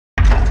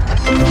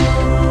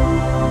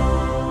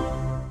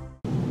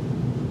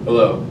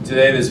Hello,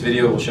 today this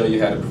video will show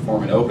you how to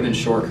perform an open and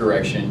short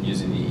correction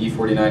using the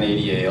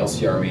E4980A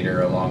LCR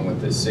meter along with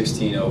the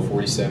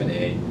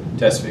 16047A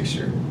test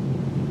fixture.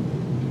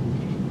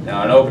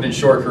 Now an open and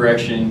short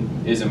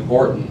correction is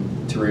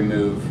important to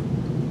remove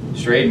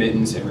stray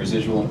admittance and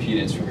residual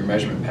impedance from your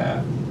measurement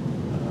path.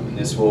 And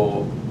this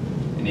will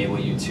enable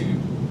you to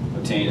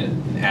obtain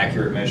an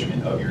accurate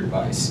measurement of your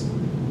device.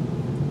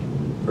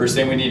 First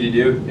thing we need to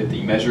do, hit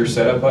the measure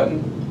setup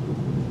button.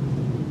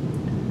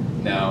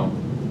 Now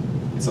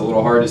it's a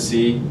little hard to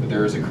see, but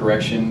there is a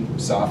correction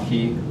soft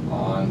key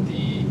on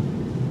the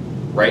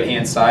right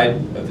hand side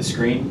of the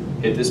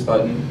screen. Hit this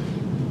button,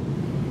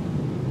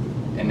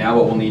 and now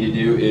what we'll need to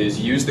do is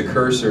use the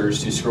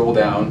cursors to scroll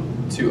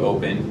down to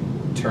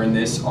open. Turn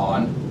this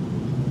on.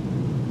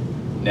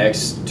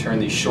 Next, turn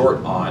the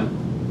short on,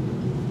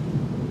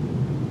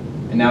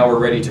 and now we're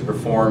ready to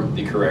perform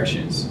the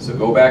corrections. So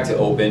go back to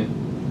open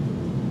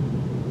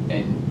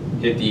and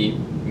hit the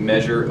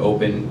measure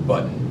open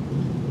button.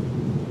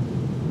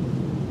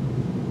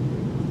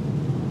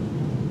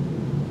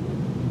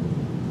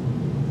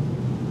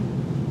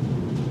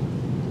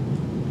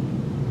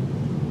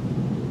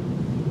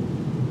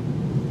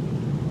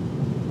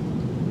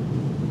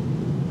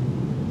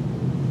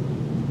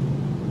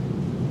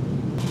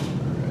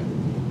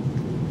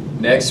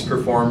 Next,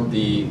 perform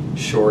the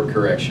short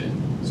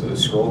correction. So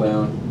scroll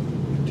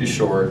down to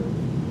short,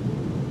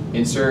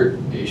 insert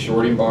a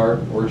shorting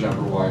bar or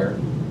jumper wire,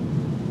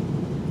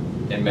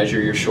 and measure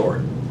your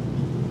short.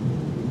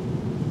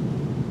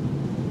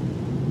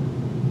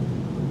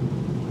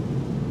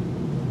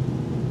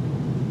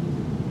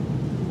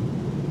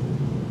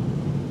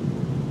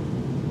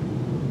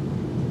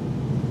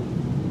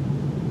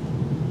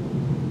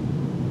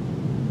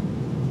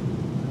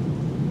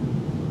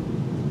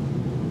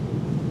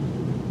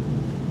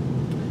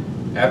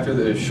 After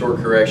the short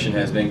correction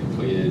has been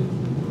completed,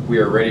 we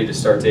are ready to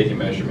start taking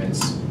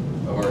measurements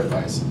of our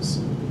devices.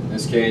 In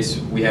this case,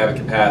 we have a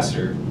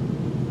capacitor.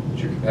 Put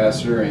your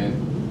capacitor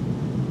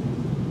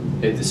in,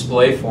 hit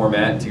display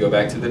format to go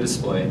back to the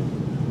display,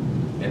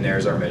 and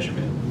there's our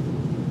measurement.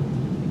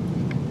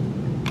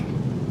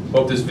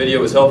 Hope this video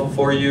was helpful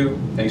for you.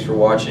 Thanks for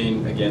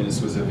watching. Again,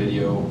 this was a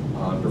video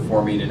on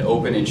performing an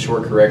open and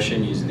short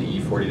correction using the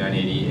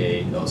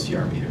E4980A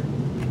LCR meter.